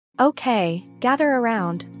Okay, gather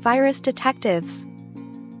around, virus detectives.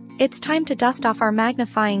 It's time to dust off our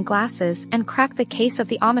magnifying glasses and crack the case of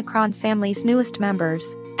the Omicron family's newest members,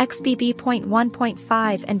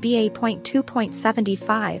 XBB.1.5 and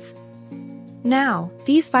BA.2.75. Now,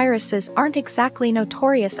 these viruses aren't exactly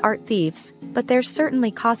notorious art thieves, but they're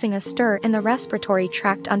certainly causing a stir in the respiratory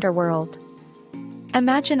tract underworld.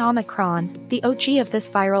 Imagine Omicron, the OG of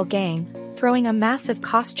this viral gang, throwing a massive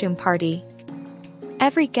costume party.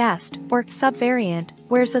 Every guest, or subvariant,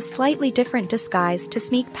 wears a slightly different disguise to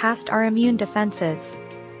sneak past our immune defenses.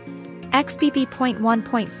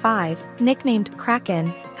 XBB.1.5, nicknamed Kraken,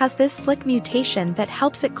 has this slick mutation that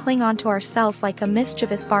helps it cling onto our cells like a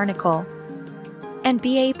mischievous barnacle. And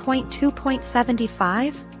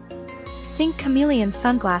BA.2.75? Think chameleon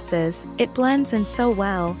sunglasses, it blends in so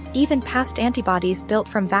well, even past antibodies built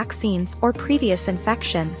from vaccines or previous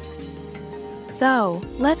infections. So,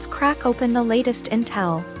 let's crack open the latest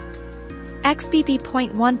intel.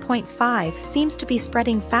 XBB.1.5 seems to be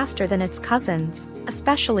spreading faster than its cousins,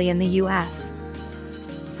 especially in the US.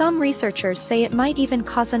 Some researchers say it might even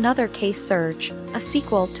cause another case surge, a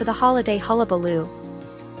sequel to the holiday hullabaloo.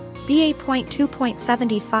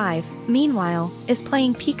 BA.2.75, meanwhile, is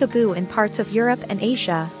playing peekaboo in parts of Europe and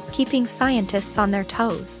Asia, keeping scientists on their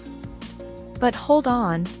toes. But hold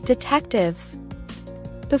on, detectives.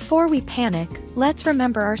 Before we panic, let's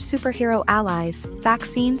remember our superhero allies,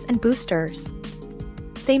 vaccines and boosters.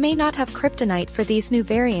 They may not have kryptonite for these new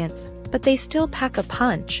variants, but they still pack a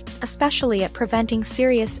punch, especially at preventing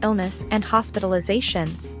serious illness and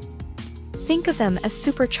hospitalizations. Think of them as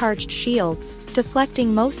supercharged shields,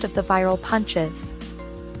 deflecting most of the viral punches.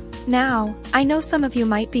 Now, I know some of you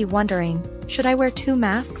might be wondering, should I wear 2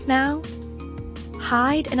 masks now?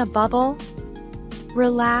 Hide in a bubble?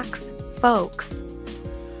 Relax, folks.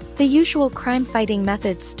 The usual crime-fighting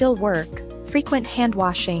methods still work: frequent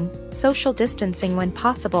hand-washing, social distancing when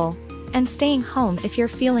possible, and staying home if you're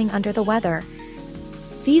feeling under the weather.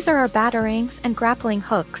 These are our batarangs and grappling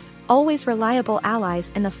hooks, always reliable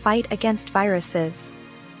allies in the fight against viruses.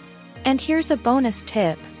 And here's a bonus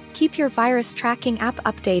tip: keep your virus tracking app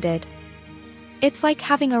updated. It's like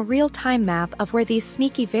having a real-time map of where these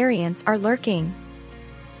sneaky variants are lurking.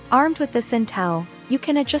 Armed with this intel, you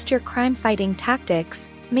can adjust your crime-fighting tactics,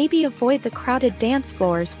 maybe avoid the crowded dance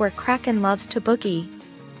floors where Kraken loves to boogie.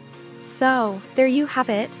 So, there you have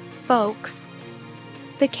it, folks.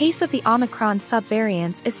 The case of the Omicron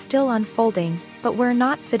subvariants is still unfolding, but we're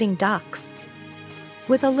not sitting ducks.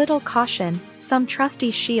 With a little caution, some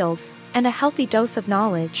trusty shields, and a healthy dose of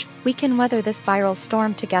knowledge, we can weather this viral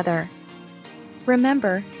storm together.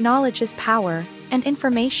 Remember, knowledge is power, and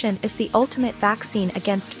information is the ultimate vaccine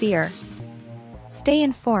against fear. Stay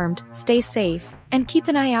informed, stay safe, and keep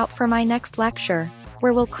an eye out for my next lecture,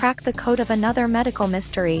 where we'll crack the code of another medical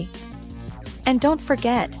mystery. And don't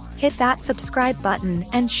forget, hit that subscribe button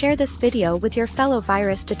and share this video with your fellow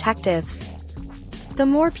virus detectives. The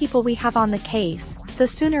more people we have on the case, the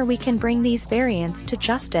sooner we can bring these variants to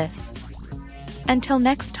justice. Until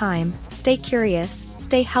next time, stay curious,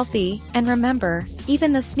 stay healthy, and remember,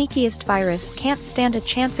 even the sneakiest virus can't stand a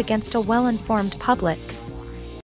chance against a well-informed public.